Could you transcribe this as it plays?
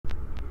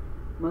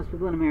Most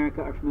people in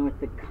America are familiar with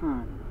the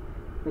con.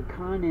 The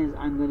con is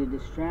I'm going to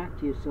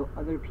distract you so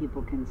other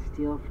people can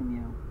steal from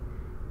you.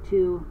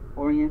 2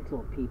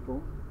 Oriental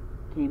people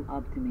came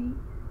up to me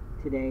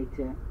today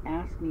to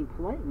ask me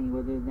politely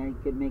whether they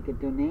could make a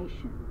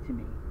donation to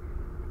me.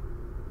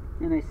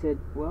 And I said,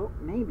 well,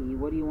 maybe.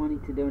 What are you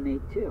wanting to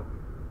donate to?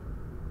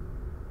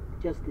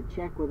 Just to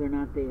check whether or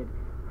not they had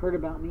heard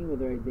about me,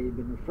 whether they had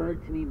been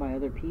referred to me by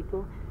other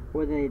people,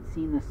 or they had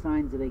seen the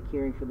signs that I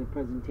carry for the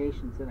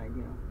presentations that I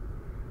do.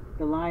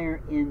 The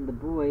liar in the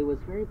boy was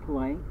very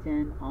polite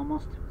and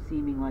almost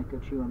seeming like a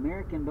true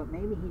American, but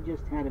maybe he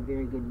just had a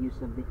very good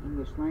use of the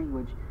English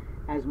language,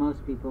 as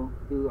most people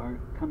who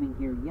are coming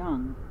here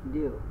young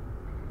do.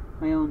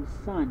 My own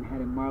son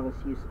had a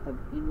marvelous use of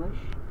English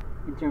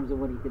in terms of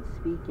what he could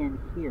speak and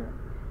hear,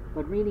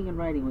 but reading and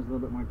writing was a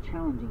little bit more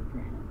challenging for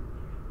him,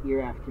 year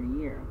after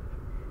year.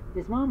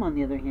 His mom, on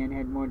the other hand,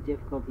 had more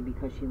difficulty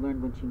because she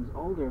learned when she was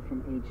older,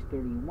 from age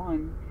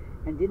 31,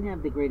 and didn't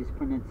have the greatest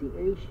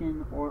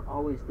pronunciation or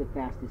always the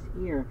fastest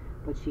ear,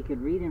 but she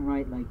could read and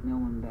write like no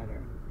one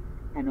better.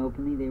 And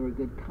openly, they were a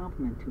good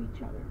complement to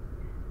each other.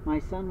 My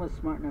son was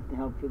smart enough to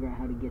help figure out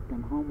how to get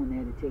them home when they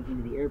had to take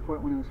me to the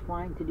airport when I was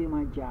flying to do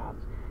my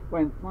jobs,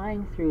 where I'm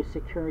flying through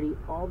security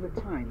all the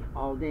time,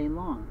 all day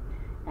long,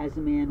 as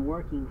a man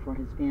working for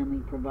his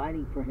family,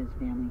 providing for his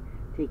family,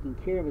 taking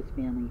care of his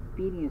family,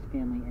 feeding his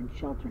family, and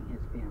sheltering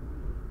his family.